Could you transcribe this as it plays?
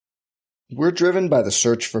We're driven by the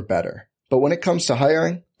search for better. But when it comes to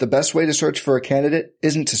hiring, the best way to search for a candidate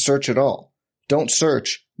isn't to search at all. Don't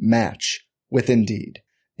search, match with Indeed.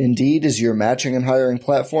 Indeed is your matching and hiring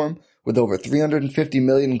platform with over 350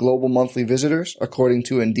 million global monthly visitors, according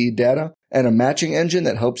to Indeed data, and a matching engine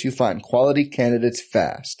that helps you find quality candidates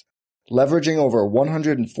fast. Leveraging over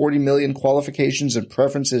 140 million qualifications and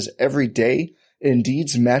preferences every day,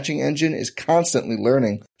 Indeed's matching engine is constantly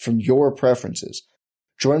learning from your preferences.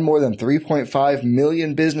 Join more than 3.5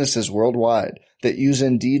 million businesses worldwide that use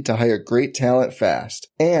Indeed to hire great talent fast.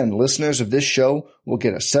 And listeners of this show will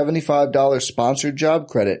get a $75 sponsored job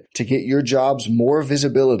credit to get your jobs more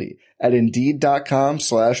visibility at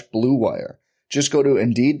Indeed.com/Blue Wire. Just go to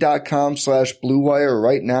Indeed.com/Blue Wire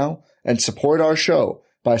right now and support our show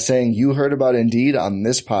by saying you heard about Indeed on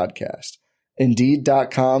this podcast.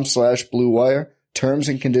 Indeed.com/Blue Wire. Terms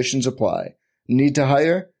and conditions apply. Need to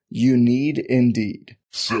hire? You need Indeed.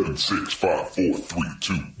 7, 6, 5, 4, 3,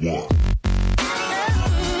 2, 1.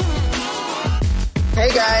 Hey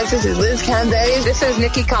guys, this is Liz Cambage. This is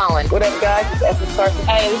Nikki Collins. What up guys, it's Evan Carson.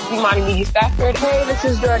 Hey, this is Imani Media Stafford. Hey, this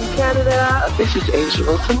is Jordan Canada. This is Asia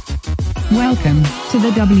Wilson. Welcome to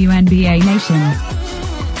the WNBA Nation.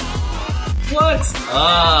 What's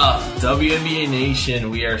up, WNBA Nation?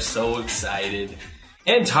 We are so excited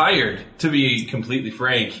and tired, to be completely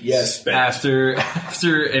frank. Yes. After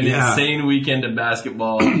an insane weekend of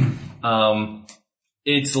basketball.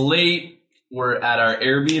 It's late. We're at our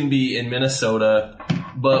Airbnb in Minnesota,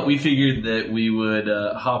 but we figured that we would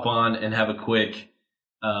hop on and have a quick,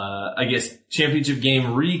 championship game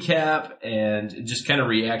recap and just kind of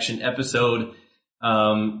reaction episode.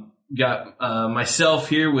 Got myself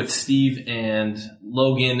here with Steve and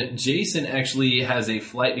Logan. Jason actually has a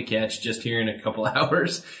flight to catch just here in a couple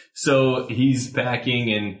hours, so he's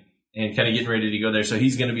packing and kind of getting ready to go there. So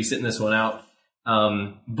he's going to be sitting this one out.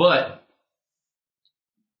 But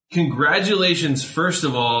congratulations, first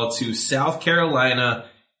of all, to South Carolina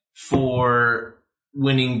for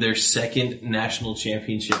winning their second national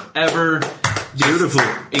championship ever. Beautiful,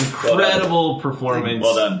 incredible performance.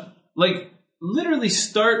 Well done. Literally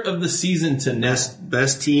start of the season to now.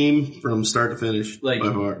 Best team from start to finish. By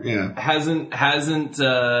far. Yeah. Hasn't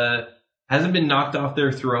been knocked off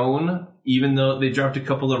their throne, even though they dropped a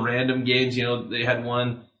couple of random games. You know, they had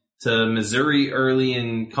one to Missouri early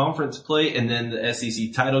in conference play and then the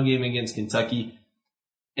SEC title game against Kentucky.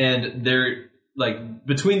 And they're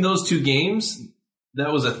between those two games,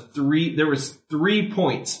 there was 3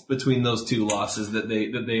 points between those two losses that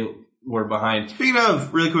they were behind. Speaking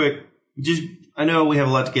of, really quick, I know we have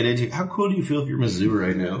a lot to get into. How cool do you feel if you're Mizzou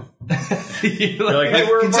right now?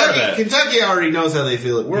 Kentucky already knows how they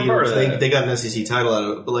feel. We're part of that. They got an SEC title out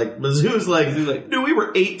of it, but Mizzou's dude, we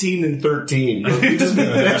were 18-13. We just beat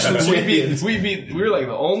the national champions. We were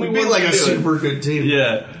the only ones. We beat a super good team.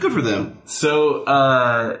 Yeah, good for them. So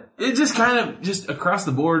it just kind of just across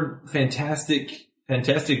the board, fantastic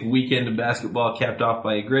weekend of basketball, capped off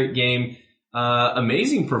by a great game,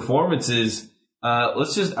 amazing performances. I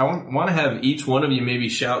want to have each one of you maybe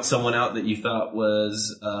shout someone out that you thought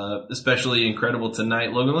was especially incredible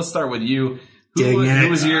tonight. Logan, let's start with you. Who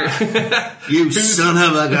was your you son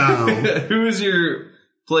of a gun? Who was your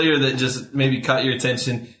player that just maybe caught your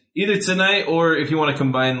attention either tonight or if you want to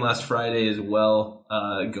combine last Friday as well,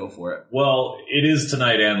 go for it. Well, it is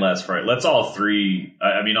tonight and last Friday. Let's all three.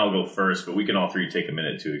 I'll go first, but we can all three take a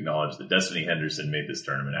minute to acknowledge that Destiny Henderson made this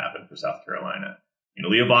tournament happen for South Carolina.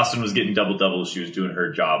 Leah Boston was getting double-doubles. She was doing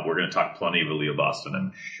her job. We're going to talk plenty of Leah Boston,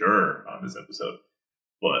 I'm sure, on this episode.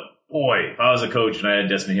 But, boy, if I was a coach and I had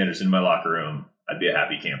Destiny Henderson in my locker room, I'd be a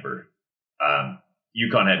happy camper.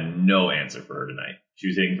 UConn had no answer for her tonight. She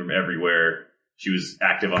was hitting from everywhere. She was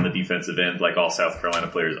active on the defensive end like all South Carolina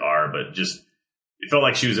players are, but just it felt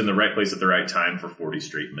like she was in the right place at the right time for 40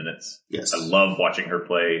 straight minutes. Yes. I love watching her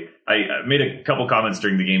play. I made a couple comments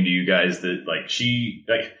during the game to you guys that,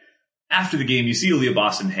 after the game, you see Leah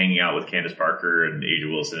Boston hanging out with Candace Parker and Asia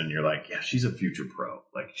Wilson, and you're like, yeah, she's a future pro.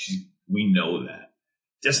 We know that.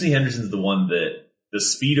 Destiny Henderson's the one that the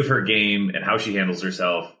speed of her game and how she handles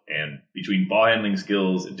herself, and between ball handling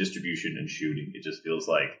skills and distribution and shooting, it just feels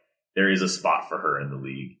like there is a spot for her in the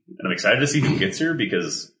league. And I'm excited to see who gets her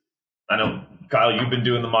because I know, Kyle, you've been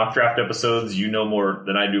doing the mock draft episodes. You know more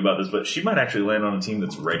than I do about this, but she might actually land on a team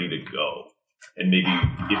that's ready to go. And maybe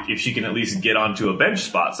if she can at least get onto a bench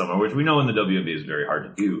spot somewhere, which we know in the WNBA is very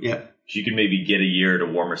hard to do, she can maybe get a year to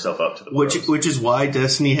warm herself up to the pros. Which is why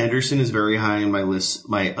Destiny Henderson is very high on my list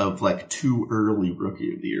of 2 early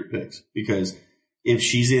Rookie of the Year picks. Because if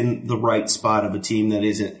she's in the right spot of a team that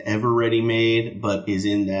isn't ever ready made, but is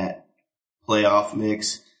in that playoff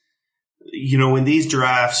mix, in these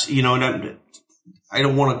drafts, and I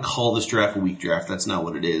don't want to call this draft a weak draft. That's not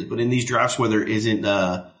what it is. But in these drafts where there isn't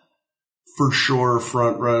for sure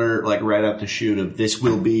front runner, like right up to shoot of this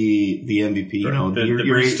will be the MVP, your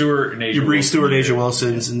Brees Stewart and Asia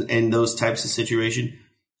Wilsons and those types of situation.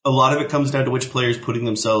 A lot of it comes down to which players putting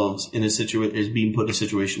themselves in is being put in a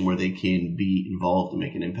situation where they can be involved and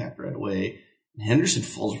make an impact right away. And Henderson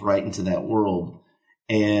falls right into that world.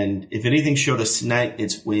 And if anything showed us tonight,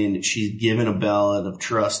 it's when she's given a ballot of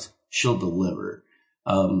trust, she'll deliver.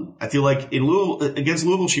 I feel like against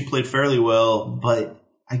Louisville, she played fairly well, but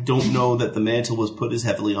I don't know that the mantle was put as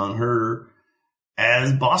heavily on her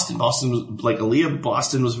as Boston. Boston was like Aaliyah.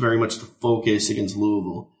 Boston was very much the focus against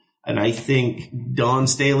Louisville. And I think Dawn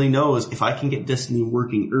Staley knows if I can get Destiny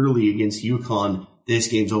working early against UConn, this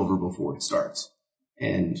game's over before it starts.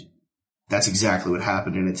 And that's exactly what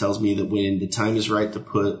happened. And it tells me that when the time is right to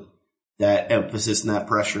put that emphasis and that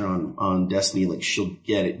pressure on Destiny, like she'll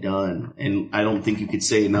get it done. And I don't think you could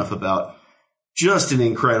say enough about just an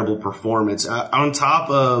incredible performance. On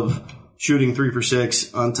top of shooting 3 for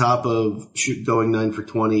 6, on top of going 9 for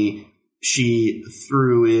 20, she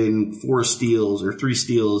threw in 3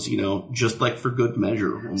 steals, just like for good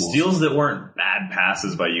measure. Almost. Steals that weren't bad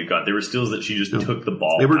passes by UConn. They were steals that she just took the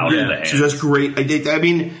ball out of the hands. Just great. I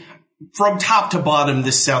mean, from top to bottom,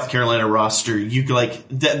 this South Carolina roster, you like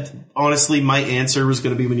that. Honestly, my answer was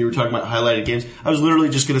going to be when you were talking about highlighted games. I was literally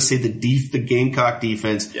just going to say the Gamecock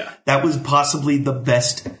defense. Yeah, that was possibly the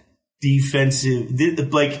best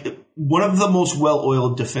defensive, like one of the most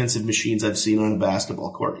well-oiled defensive machines I've seen on a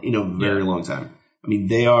basketball court in a very long time. I mean,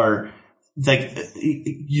 they are like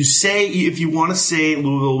you say if you want to say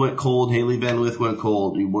Louisville went cold, Haley Van Lith went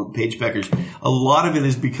cold, you want Paige Beckers. A lot of it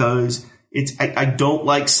is because. I don't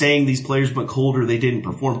like saying these players went cold or they didn't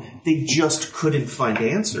perform. They just couldn't find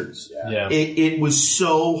answers. Yeah. It was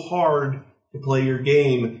so hard to play your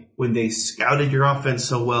game when they scouted your offense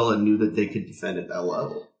so well and knew that they could defend at that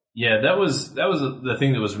level. Yeah, that was the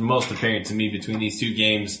thing that was most apparent to me between these two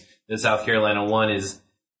games that South Carolina won is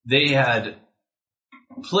they had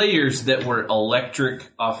players that were electric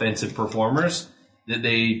offensive performers that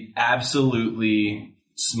they absolutely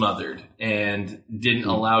smothered and didn't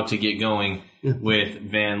allow to get going with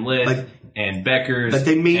Van Lith and Beckers. But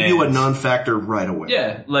they made you a non-factor right away.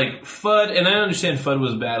 Yeah, like Fudd, and I understand Fudd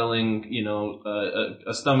was battling,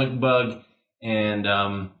 a stomach bug,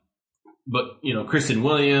 and but Kristen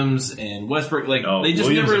Williams and Westbrook, they just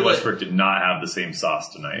Williams never. And Westbrook did not have the same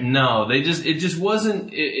sauce tonight. No, it just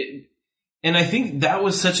wasn't. And I think that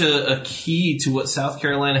was such a key to what South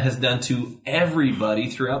Carolina has done to everybody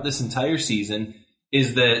throughout this entire season.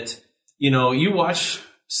 Is that, you watch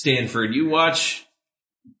Stanford, you watch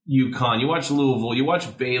UConn, you watch Louisville, you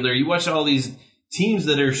watch Baylor, you watch all these teams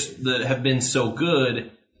that have been so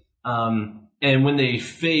good, and when they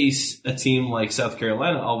face a team like South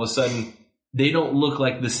Carolina, all of a sudden they don't look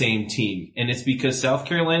like the same team, and it's because South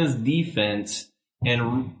Carolina's defense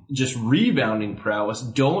and just rebounding prowess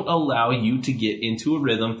don't allow you to get into a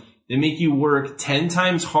rhythm. They make you work 10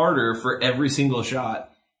 times harder for every single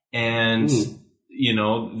shot, and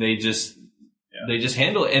they just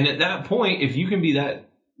handle it. And at that point, if you can be that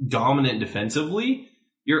dominant defensively,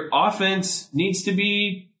 your offense needs to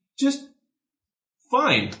be just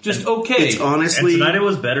fine, just okay. It's honestly, and tonight it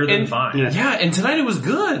was better than fine. Yeah, and tonight it was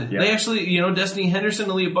good. Yeah. They actually, Destiny Henderson,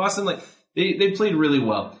 Aaliyah Boston, they played really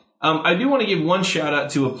well. I do want to give one shout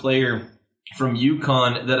out to a player from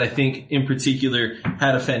UConn that I think in particular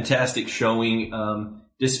had a fantastic showing,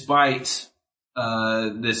 despite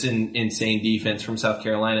this insane defense from South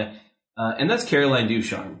Carolina, and that's Caroline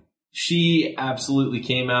Ducharme. She absolutely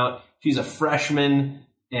came out. She's a freshman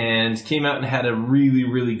and came out and had a really,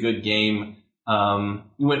 really good game.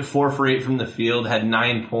 Went 4 for 8 from the field, had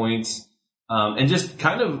 9 points, and just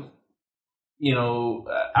kind of,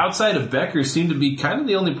 outside of Becker, seemed to be kind of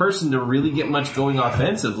the only person to really get much going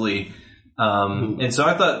offensively. And so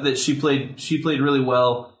I thought that she played really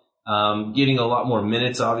well. Getting a lot more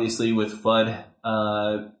minutes, obviously, with Fudd,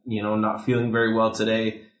 not feeling very well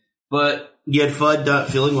today. But you had Fudd not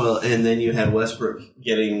feeling well, and then you had Westbrook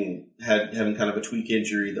having kind of a tweak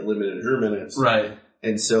injury that limited her minutes. Right.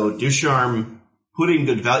 And so Ducharme put in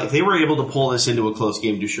good value. If they were able to pull this into a close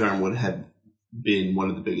game, Ducharme would have been one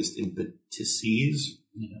of the biggest impetuses.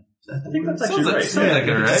 Yeah. I think that's actually right.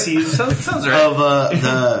 Sounds right.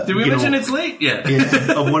 Of did we mention it's late? Yeah.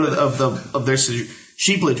 Of one of their.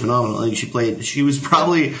 She played phenomenally. She was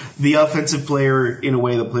probably the offensive player in a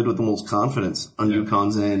way that played with the most confidence on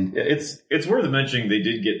UConn's end. Yeah, it's worth mentioning they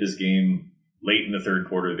did get this game late in the third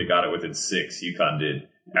quarter. They got it within 6. UConn did,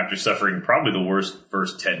 after suffering probably the worst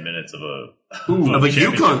first 10 minutes of of a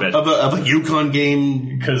UConn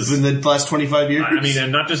game 'Cause- in the last 25 years. I mean,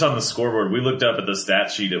 and not just on the scoreboard. We looked up at the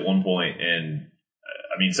stat sheet at one point, and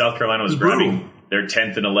I mean, South Carolina was grabbing their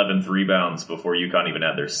 10th and 11th rebounds before UConn even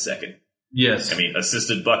had their second. Yes. I mean,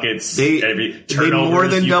 assisted buckets, They more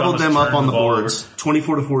than UConn doubled was them up turning on the ball boards,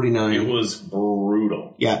 24-49. It was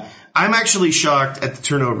brutal. Yeah, I'm actually shocked at the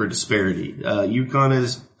turnover disparity.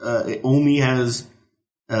 UConn only has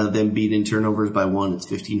them beat in turnovers by one. It's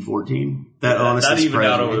 15-14. That honestly that evened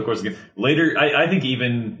out surprised over me. the course of the game. Later, I think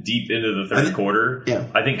even deep into the third quarter,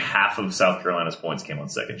 I think half of South Carolina's points came on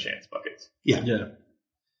second chance buckets. Yeah.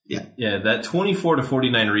 That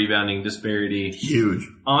 24-49 rebounding disparity, huge.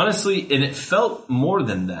 Honestly, and it felt more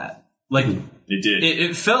than that. Like it did.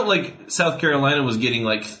 It felt like South Carolina was getting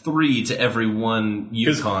like 3 to every one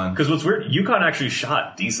UConn. Because what's weird, UConn actually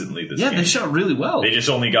shot decently this game. Yeah, they shot really well. They just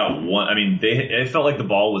only got one. I mean, it felt like the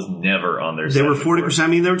ball was never on their side. They were 40%. I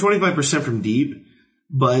mean, they were 25% from deep,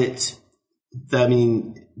 but I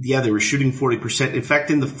mean, yeah, they were shooting 40%. In fact,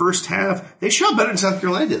 in the first half, they shot better than South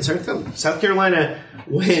Carolina did. South Carolina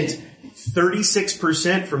went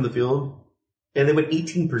 36% from the field, and they went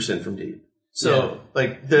 18% from deep. So,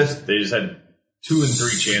 they just had 2 and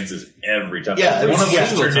 3 chances every time. Yeah, one of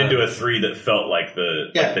them turned time. into a 3 that felt like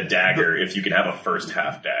the dagger. If you could have a first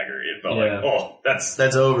half dagger, it felt like,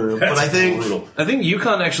 that's over. But I think brutal. I think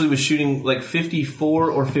UConn actually was shooting like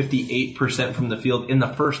 54 or 58% from the field in the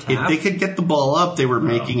first half. if they could get the ball up, they were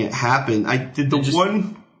making it happen. I have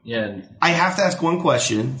to ask one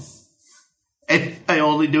question, and I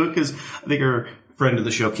only do it because I think our friend of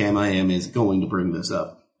the show, Cam I Am, is going to bring this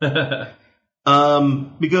up.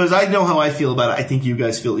 Because I know how I feel about it. I think you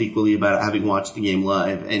guys feel equally about it, having watched the game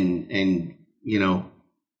live. And you know,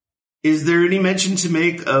 is there any mention to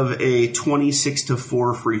make of a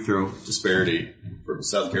 26-4 free throw disparity from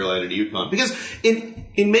South Carolina to UConn? Because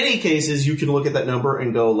in many cases, you can look at that number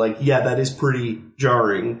and go like, yeah, that is pretty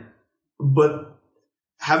jarring. But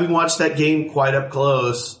having watched that game quite up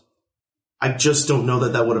close, I just don't know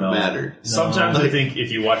that would have mattered. Sometimes I think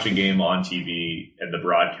if you watch a game on TV and the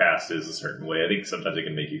broadcast is a certain way, I think sometimes it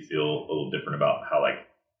can make you feel a little different about how like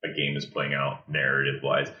a game is playing out narrative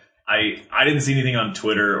wise. I didn't see anything on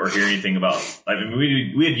Twitter or hear anything about. I mean,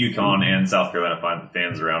 we had UConn and South Carolina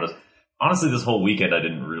fans around us. Honestly, this whole weekend I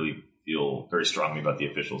didn't really feel very strongly about the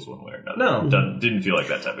officials one way or another. No, didn't feel like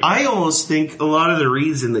that type of game. I almost think a lot of the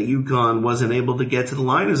reason that UConn wasn't able to get to the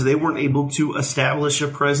line is they weren't able to establish a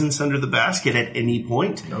presence under the basket at any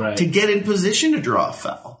point to get in position to draw a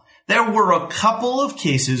foul. There were a couple of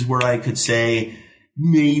cases where I could say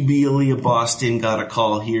maybe Aaliyah Boston got a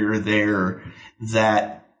call here or there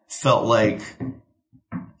that felt like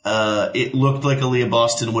it looked like Aaliyah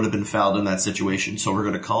Boston would have been fouled in that situation, so we're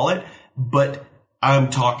going to call it. But I'm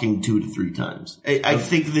talking 2 to 3 times. I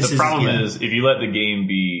think this is... The problem is, if you let the game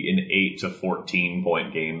be an 8 to 14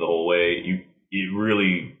 point game the whole way, it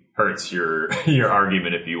really hurts your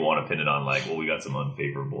argument if you want to pin it on like, well, we got some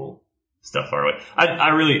unfavorable stuff far away.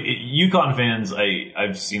 UConn fans,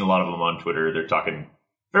 I've seen a lot of them on Twitter. They're talking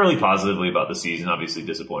fairly positively about the season, obviously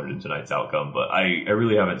disappointed in tonight's outcome, but I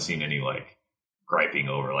really haven't seen any like griping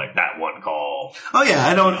over like that one call. Oh yeah,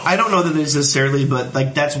 I don't know that necessarily, but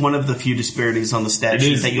like that's one of the few disparities on the stat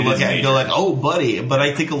sheet that you look at and go like, oh buddy. But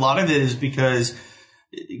I think a lot of it is because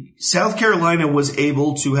South Carolina was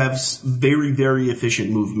able to have very, very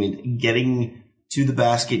efficient movement, getting to the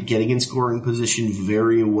basket, getting in scoring position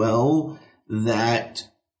very well, that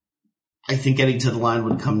I think getting to the line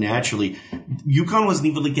would come naturally. UConn wasn't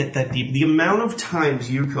able to get that deep. The amount of times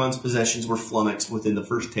UConn's possessions were flummoxed within the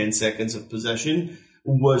first 10 seconds of possession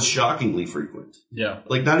was shockingly frequent. Yeah.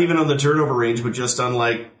 Like, not even on the turnover range, but just on,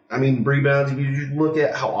 rebounds. If you just look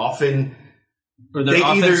at how often... Or their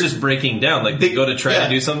offense just breaking down. Like, they go to try to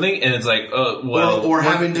do something, and it's like, or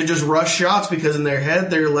having to just rush shots because in their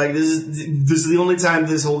head, they're like, this is the only time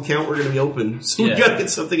this whole count we're going to be open. So we got to get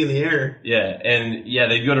something in the air. Yeah, and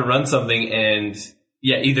they'd go to run something, and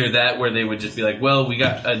either that where they would just be like, well, we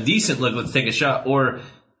got a decent look, let's take a shot, or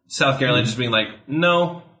South Carolina just being like,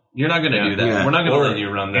 no, you're not going to do that. Yeah. We're not going to let you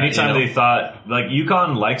run that. Anytime they thought, like,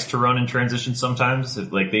 UConn likes to run in transition sometimes.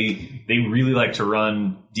 Like, they really like to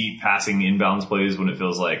run deep passing inbounds plays when it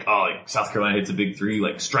feels like, South Carolina hits a big three,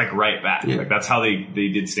 like, strike right back. Yeah. Like, that's how they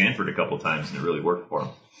did Stanford a couple times, and it really worked for them.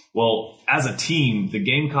 Well, as a team, the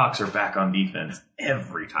Gamecocks are back on defense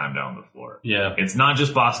every time down the floor. Yeah. It's not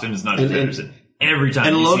just Boston, it's not just Anderson. Every time.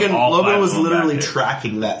 And Logan was literally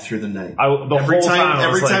tracking that through the night. Every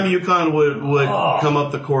time UConn would come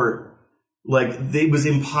up the court, like, it was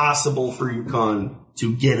impossible for UConn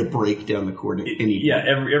to get a break down the court at any point.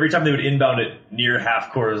 Every time they would inbound it near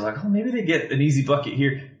half court, it was like, oh, maybe they get an easy bucket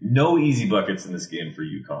here. No easy buckets in this game for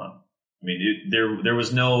UConn. I mean, there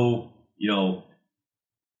was no,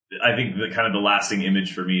 I think the lasting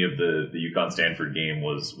image for me of the UConn Stanford game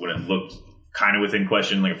was when it looked kind of within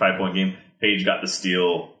question, like a 5-point game. Page got the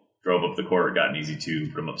steal, drove up the court, got an easy 2,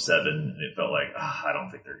 put them up 7, and it felt like, I don't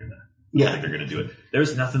think they're gonna do it.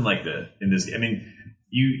 There's nothing like that in this. I mean,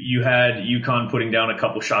 you had UConn putting down a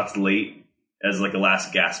couple shots late as like a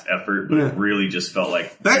last gasp effort, but it really just felt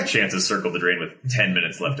like chances circled the drain with 10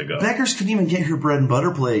 minutes left to go. Beckers couldn't even get her bread and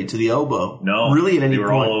butter play to the elbow. No, really at any they were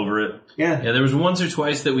point. all over it. Yeah. There was once or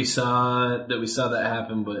twice that we saw that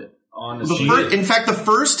happen, but honestly, in fact, the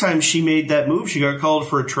first time she made that move, she got called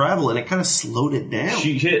for a travel, and it kind of slowed it down.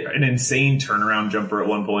 She hit an insane turnaround jumper at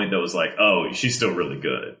one point that was like, oh, she's still really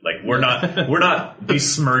good. Like we're not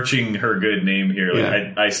besmirching her good name here.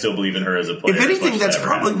 Like I still believe in her as a player. If anything, that's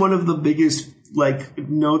probably one of the biggest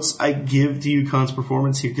notes I give to UConn's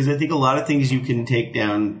performance here, because I think a lot of things you can take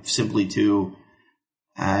down simply to,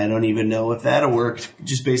 I don't even know if that worked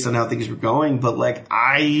just based on how things were going, but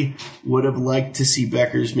I would have liked to see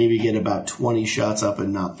Beckers maybe get about 20 shots up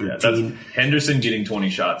and not 13. Yeah, Henderson getting 20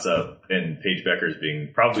 shots up and Paige Beckers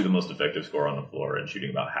being probably the most effective scorer on the floor and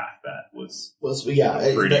shooting about half that was pretty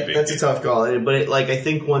big. That's a tough call. But I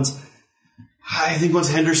think once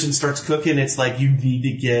Henderson starts cooking, it's like you need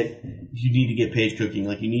to get Paige cooking.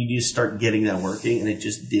 Like you need to start getting that working, and it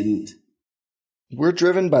just didn't. We're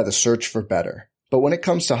driven by the search for better. But when it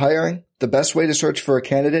comes to hiring, the best way to search for a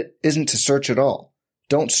candidate isn't to search at all.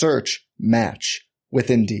 Don't search, match with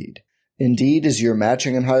Indeed. Indeed is your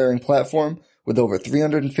matching and hiring platform with over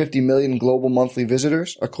 350 million global monthly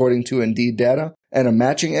visitors, according to Indeed data, and a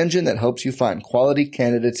matching engine that helps you find quality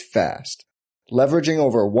candidates fast. Leveraging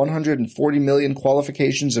over 140 million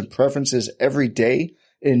qualifications and preferences every day,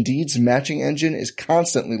 Indeed's matching engine is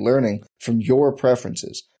constantly learning from your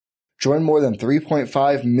preferences. Join more than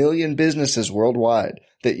 3.5 million businesses worldwide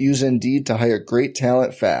that use Indeed to hire great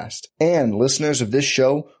talent fast. And listeners of this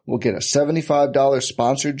show will get a $75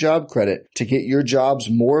 sponsored job credit to get your jobs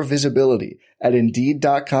more visibility at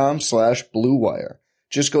Indeed.com/Blue Wire.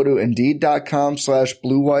 Just go to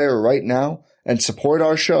Indeed.com/Blue Wire right now and support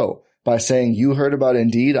our show by saying you heard about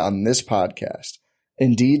Indeed on this podcast.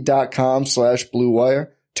 Indeed.com/Blue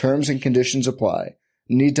Wire. Terms and conditions apply.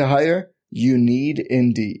 Need to hire? You need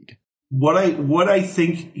Indeed. What I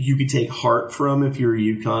think you could take heart from if you're a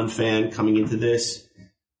UConn fan coming into this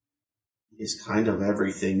is kind of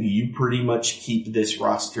everything. You pretty much keep this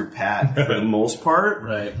roster pat for the most part.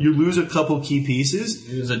 Right. You lose a couple key pieces.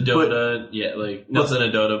 You lose a Dota, nothing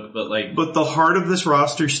a Dota, but the heart of this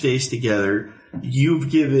roster stays together. You've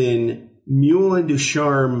given Mule and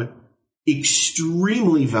Ducharme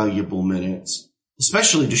extremely valuable minutes,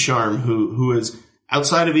 especially Ducharme, who is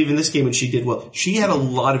outside of even this game, and she did well. She had a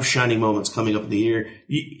lot of shining moments coming up in the year.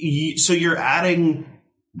 So you're adding,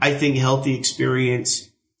 I think, healthy experience.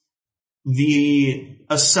 The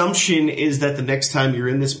assumption is that the next time you're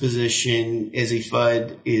in this position as a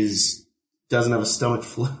FUD doesn't have a stomach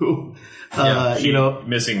flu.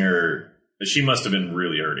 Missing her, she must have been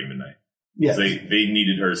really hurting tonight. Yeah, they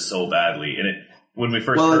needed her so badly, and when we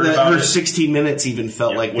first heard about her it, 16 minutes even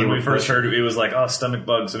felt like when we first heard it was like, oh, stomach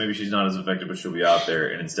bug, so maybe she's not as effective, but she'll be out there.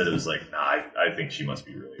 And instead it was like, nah, I think she must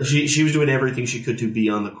be really hurt. She was doing everything she could to be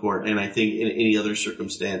on the court, and I think in any other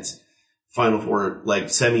circumstance, Final Four,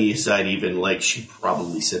 semi side even, she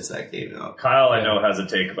probably sits that game out. Kyle, I know, has a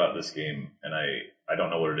take about this game, and I don't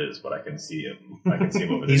know what it is, but I can see him. I can see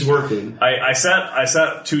him over there. He's working. I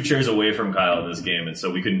sat 2 chairs away from Kyle in this game, and so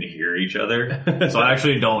we couldn't hear each other. So I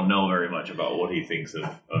actually don't know very much about what he thinks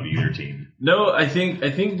of either team. No, I think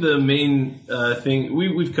the main thing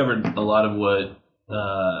we've covered a lot of what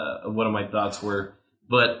of my thoughts were,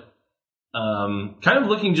 but kind of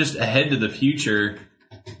looking just ahead to the future,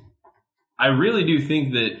 I really do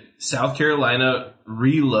think that South Carolina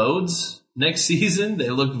reloads next season. They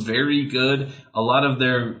look very good. A lot of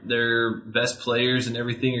their best players and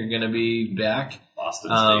everything are going to be back.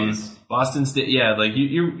 Boston State, yeah.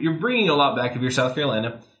 You're bringing a lot back if you're South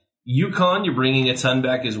Carolina. UConn, you're bringing a ton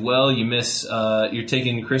back as well. You're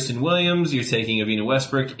taking Kristen Williams, you're taking Avina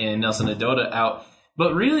Westbrook and Nelson Adota out.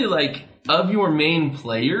 But really, of your main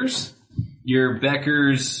players, your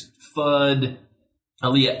Beckers, Fudd,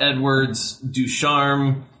 Aaliyah Edwards,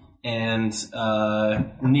 Ducharme, and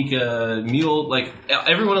Nika Mule,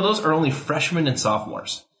 every one of those are only freshmen and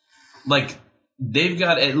sophomores. They've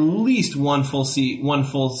got at least one full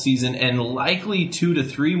season and likely 2 to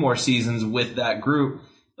 3 more seasons with that group.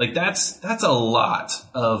 Like that's a lot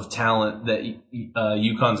of talent that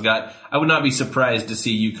UConn's got. I would not be surprised to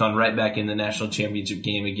see UConn right back in the national championship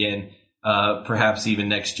game again, perhaps even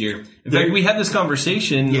next year. In fact, we had this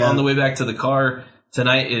conversation on the way back to the car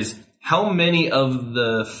tonight is how many of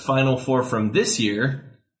the Final Four from this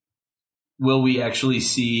year will we actually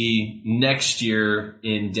see next year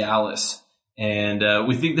in Dallas? And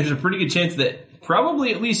we think there's a pretty good chance that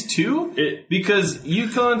probably at least 2, because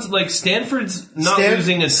UConn's like Stanford's not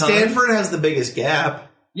losing a ton. Stanford has the biggest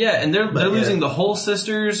gap. Yeah, and they're losing the whole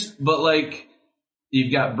sisters, but like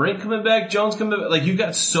you've got Brink coming back, Jones coming back. Like you've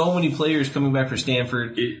got so many players coming back for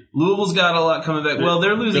Stanford. Louisville's got a lot coming back. Well,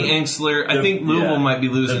 they're losing Angsler. I think Louisville might be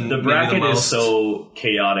losing. The bracket is so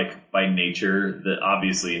chaotic by nature that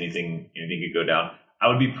obviously anything could go down. I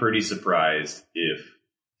would be pretty surprised if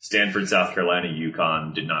Stanford, South Carolina,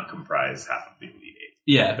 UConn did not comprise half of the Elite Eight.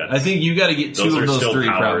 Yeah, I think you got to get 2 of those 3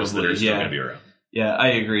 probably. That are still going to be around. Yeah, I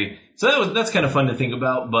agree. So that's kind of fun to think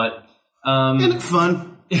about, but and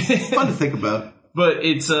fun to think about. But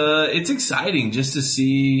it's exciting just to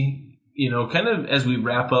see, kind of as we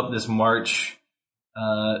wrap up this March,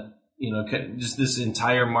 just this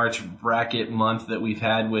entire March bracket month that we've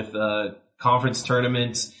had with conference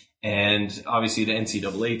tournaments and obviously the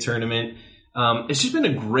NCAA tournament. It's just been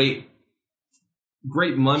a great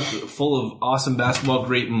month full of awesome basketball,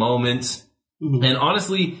 great moments, and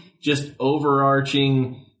honestly, just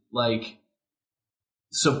overarching like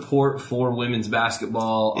support for women's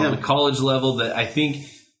basketball on the college level that I think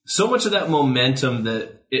so much of that momentum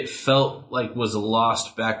that it felt like was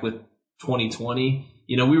lost back with 2020.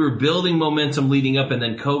 We were building momentum leading up and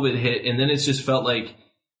then COVID hit, and then it's just felt like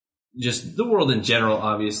just the world in general,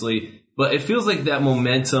 obviously. But it feels like that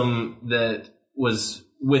momentum that was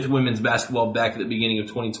with women's basketball back at the beginning of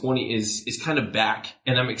 2020 is kind of back.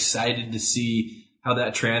 And I'm excited to see how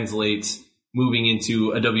that translates moving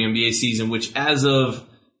into a WNBA season, which as of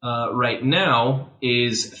right now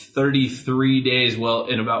is 33 days. Well,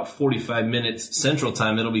 in about 45 minutes Central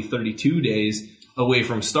Time, it'll be 32 days away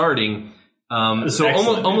from starting. So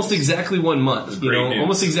almost exactly 1 month,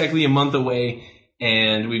 almost exactly a month away.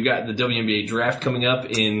 And we've got the WNBA draft coming up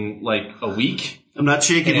in like a week. I'm not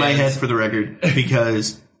shaking my head for the record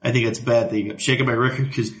because I think it's a bad thing. I'm shaking my record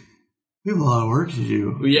because we have a lot of work to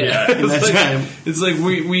do. Yeah. It's like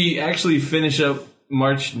we actually finish up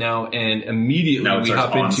March now and immediately we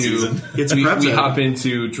hop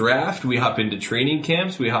into draft, we hop into training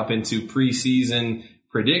camps, we hop into preseason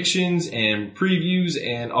predictions and previews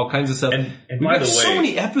and all kinds of stuff. And we've got so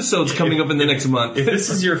many episodes coming up in the next month. If this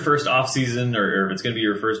is your first off season or if it's going to be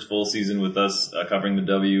your first full season with us covering the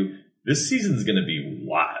W, this season's going to be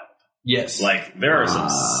wild. Yes. Like there are some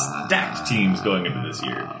stacked teams going into this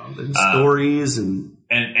year. Stories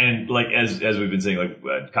and like as we've been saying,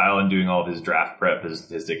 like Kyle and doing all of his draft prep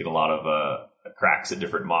has taken a lot of cracks at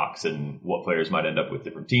different mocks and what players might end up with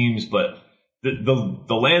different teams, but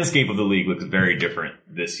the landscape of the league looks very different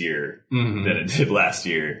this year than it did last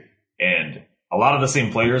year. And a lot of the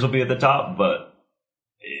same players will be at the top, but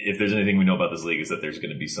if there's anything we know about this league is that there's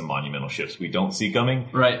going to be some monumental shifts we don't see coming.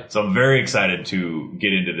 Right. So I'm very excited to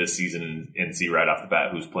get into this season and see right off the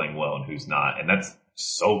bat who's playing well and who's not. And that's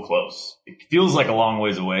so close. It feels like a long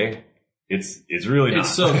ways away. It's really not.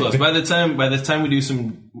 It's so close. By the time we do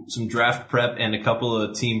some draft prep and a couple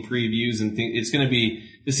of team previews and things,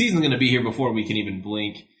 the season's going to be here before we can even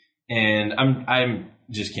blink. And I'm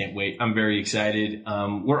just can't wait. I'm very excited.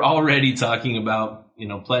 We're already talking about,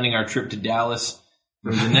 planning our trip to Dallas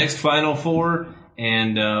for the next Final Four.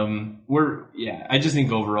 And, I just think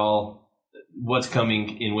overall what's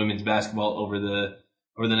coming in women's basketball over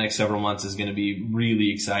the next several months is going to be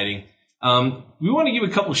really exciting. We want to give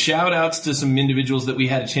a couple shout outs to some individuals that we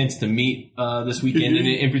had a chance to meet, this weekend and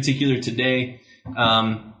in particular today.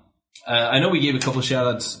 I know we gave a couple shout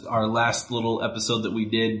outs our last little episode that we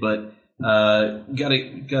did, but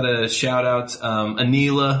gotta shout out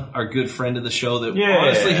Anila, our good friend of the show that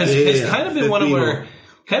honestly has kind of been one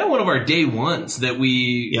of our day ones that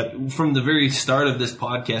we from the very start of this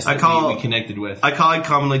podcast we connected with. I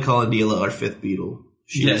commonly call Anila our fifth Beatle.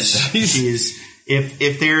 She's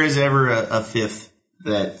if there is ever a fifth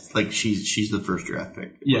that she's the first draft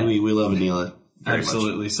pick. Yeah, we love Anila.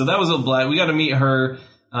 Absolutely. So that was a blast. We got to meet her.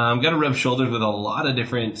 Got to rub shoulders with a lot of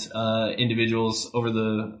different individuals over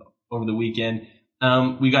the weekend.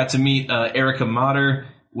 We got to meet Erica Motter,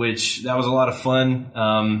 which that was a lot of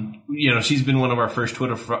fun. She's been one of our first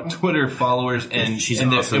Twitter followers, and she's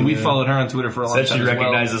awesome, and we followed her on Twitter for a long time. She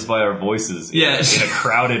recognized us by our voices. In a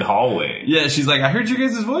crowded hallway. Yeah, she's like, I heard your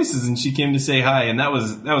guys' voices, and she came to say hi, and that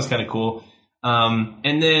was kind of cool.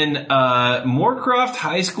 And then Moorcroft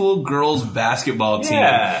High School girls basketball team.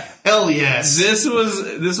 Yeah. Hell yes. This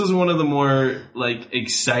was one of the more like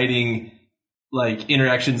exciting like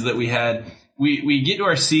interactions that we had. We get to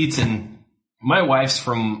our seats, and my wife's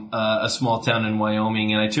from a small town in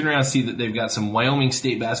Wyoming, and I turn around and see that they've got some Wyoming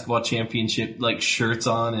State Basketball Championship like shirts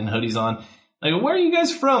on and hoodies on. I go, where are you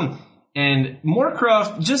guys from? And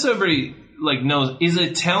Moorcroft, just so everybody like knows, is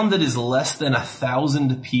a town that is less than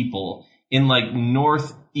 1,000 people in like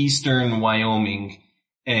northeastern Wyoming,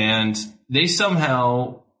 and they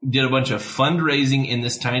somehow did a bunch of fundraising in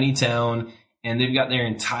this tiny town, and they've got their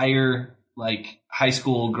entire like high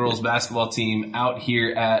school girls basketball team out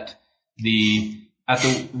here at the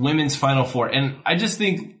women's Final Four. And I just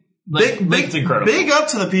think like It's incredible. Big up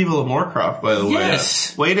to the people of Moorcroft, by the way.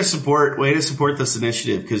 Yes. Way to support this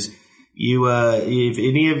initiative, because you, if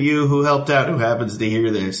any of you who helped out, who happens to hear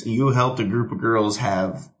this, you helped a group of girls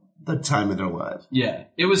have the time of their lives. Yeah,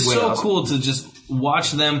 it was Way so awesome. cool to just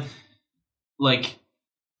watch them, like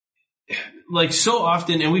so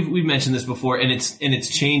often. And we've mentioned this before, and it's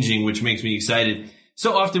changing, which makes me excited.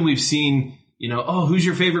 So often we've seen, oh, who's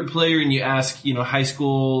your favorite player? And you ask, high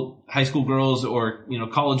school girls or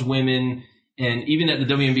college women, and even at the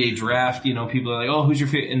WNBA draft, people are like, oh, who's your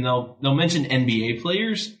favorite? And they'll mention NBA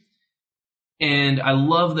players. And I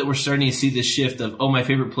love that we're starting to see this shift of, oh, my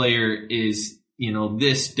favorite player is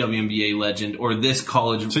this WNBA legend or this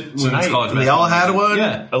women's college. They all had one.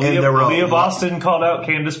 Yeah. Aaliyah Boston called out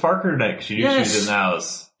Candace Parker next. She knew she was in the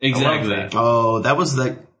house. Exactly. I love that. Oh, that was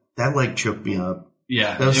that choked me up.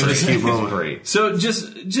 Yeah. That was It such was a cute moment. Great. So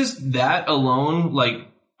just that alone, like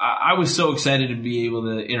I was so excited to be able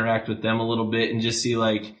to interact with them a little bit and just see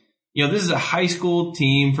like, this is a high school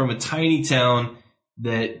team from a tiny town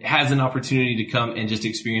that has an opportunity to come and just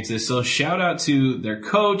experience this. So shout out to their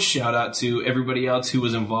coach, shout out to everybody else who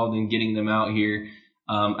was involved in getting them out here.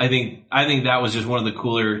 I think that was just one of the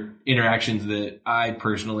cooler interactions that I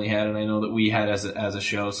personally had, and I know that we had as a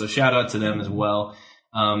show. So shout out to them as well.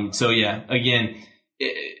 So yeah, again,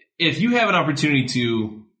 if you have an opportunity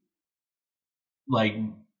to like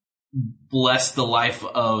bless the life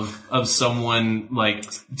of someone, like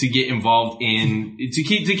to get involved in, to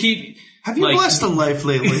keep Have you like, blessed a life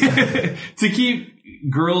lately? to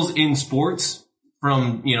keep girls in sports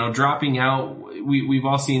from, dropping out. We've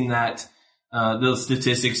all seen that, those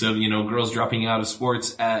statistics of, girls dropping out of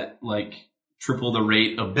sports at like triple the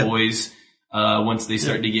rate of boys, once they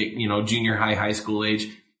start to get, junior high school age.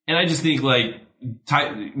 And I just think like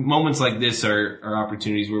moments like this are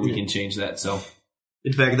opportunities where we can change that. So.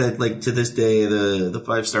 In fact, that like to this day, the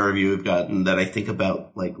 5-star review we've gotten that I think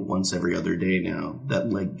about like once every other day now, that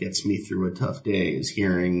like gets me through a tough day, is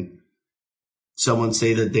hearing someone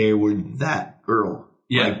say that they were that girl.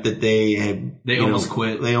 Yeah. Like that they almost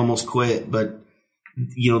quit. They almost quit, but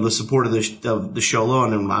the support of the show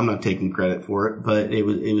alone, and I'm not taking credit for it, but it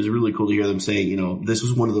was really cool to hear them say, this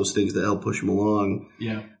was one of those things that helped push them along.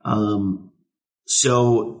 Yeah.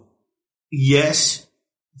 So yes,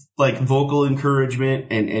 like vocal encouragement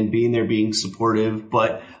and being there, being supportive.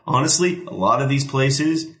 But honestly, a lot of these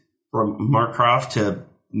places from Moorcroft to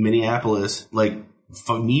Minneapolis, like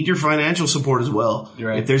need your financial support as well.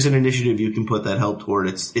 Right. If there's an initiative you can put that help toward,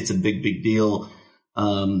 it's a big deal.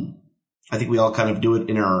 I think we all kind of do it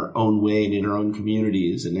in our own way and in our own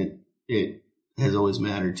communities, and it has always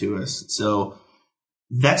mattered to us. So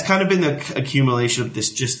that's kind of been the accumulation of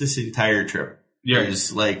this entire trip. Yeah.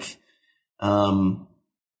 There's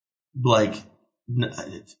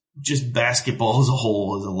just basketball as a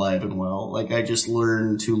whole is alive and well. Like I just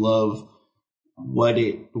learned to love what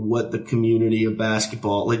the community of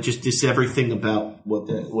basketball, like just everything about what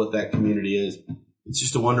that community is. It's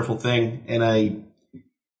just a wonderful thing. And I,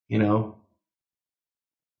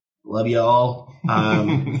 love you all.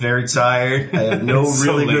 I'm very tired. I have no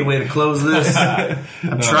really good way to close this.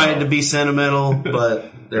 I'm trying to be sentimental,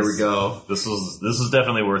 but there we go. This is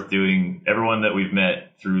definitely worth doing. Everyone that we've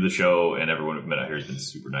met through the show and everyone we've met out here has been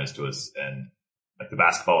super nice to us. And like the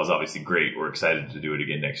basketball is obviously great. We're excited to do it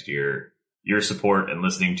again next year. Your support and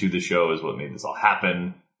listening to the show is what made this all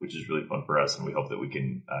happen, which is really fun for us. And we hope that we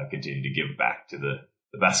can continue to give back to the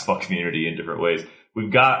basketball community in different ways.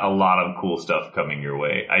 We've got a lot of cool stuff coming your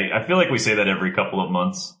way. I feel like we say that every couple of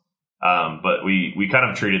months. But we kind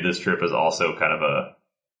of treated this trip as also kind of a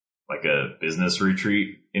business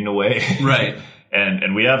retreat in a way. Right.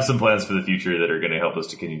 And we have some plans for the future that are going to help us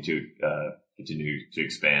to continue to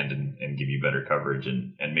expand and give you better coverage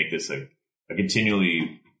and make this a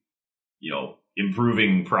continually,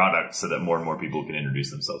 improving product so that more and more people can introduce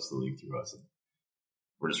themselves to the league through us. And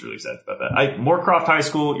we're just really excited about that. Moorcroft High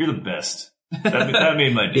School, you're the best. That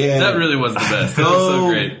made my day. Yeah. That really was the best. That was so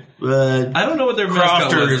great. I don't know what their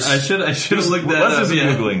mascot was. I should have looked that up. Let's do some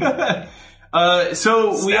Googling.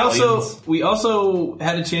 So Stallions. we also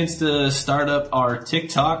had a chance to start up our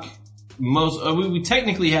TikTok. We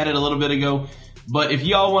technically had it a little bit ago, but if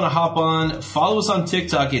y'all want to hop on, follow us on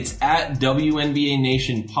TikTok. It's at WNBA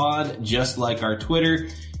Nation Pod, just like our Twitter.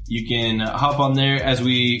 You can hop on there as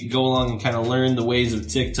we go along and kind of learn the ways of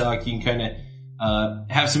TikTok. You can kind of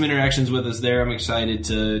have some interactions with us there. I'm excited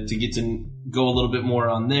to get to go a little bit more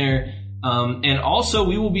on there. And also,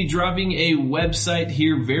 we will be dropping a website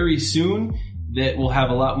here very soon that will have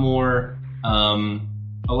a lot more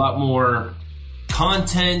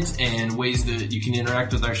content and ways that you can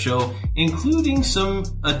interact with our show, including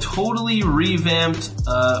a totally revamped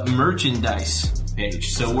merchandise page.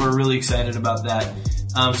 So we're really excited about that.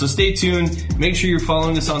 So stay tuned. Make sure you're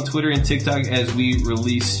following us on Twitter and TikTok as we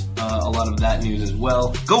release a lot of that news as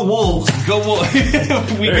well. Go Wolves! Go Wolves!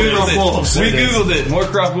 We Googled it.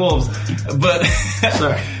 Moorcroft Wolves. But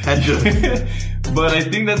sorry, had to. But I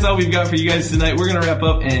think that's all we've got for you guys tonight. We're gonna wrap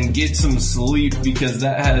up and get some sleep because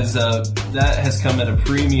that has come at a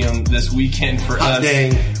premium this weekend for us.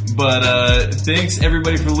 Dang. But thanks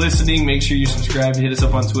everybody for listening. Make sure you subscribe, hit us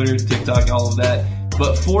up on Twitter, TikTok, all of that.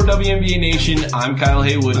 But for WNBA Nation, I'm Kyle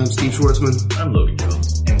Haywood. I'm Steve Schwartzman. I'm Logan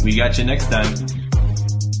Jones. And we got you next time.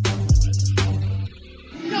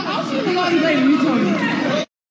 I'll see you in the lobby later, you told me.